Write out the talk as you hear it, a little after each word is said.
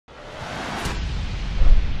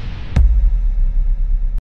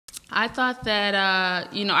I thought that,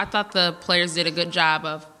 I thought the players did a good job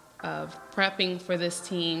of prepping for this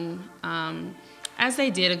team, as they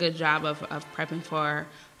did a good job of prepping for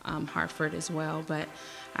Hartford as well. But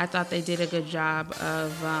I thought they did a good job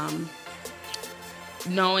of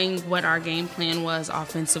knowing what our game plan was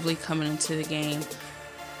offensively coming into the game.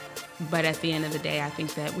 But at the end of the day, I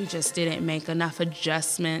think that we just didn't make enough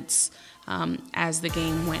adjustments as the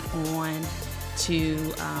game went on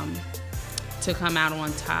to come out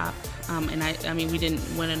on top. And I mean, we didn't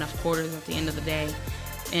win enough quarters at the end of the day.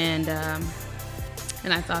 And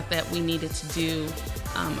I thought that we needed to do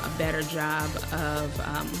a better job of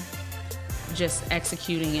just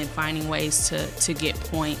executing and finding ways to get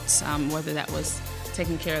points, whether that was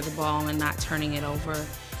taking care of the ball and not turning it over,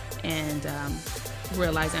 and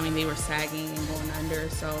realized, I mean, they were sagging and going under,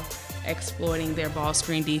 so exploiting their ball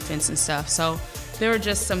screen defense and stuff. So there were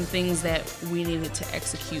just some things that we needed to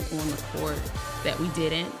execute on the court that we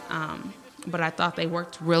didn't. But I thought they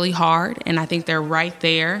worked really hard, and I think they're right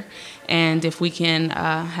there. And if we can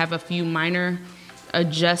have a few minor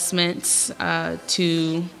adjustments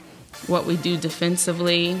to what we do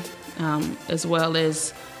defensively, as well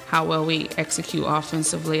as how well we execute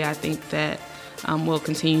offensively, I think that we'll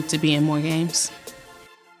continue to be in more games.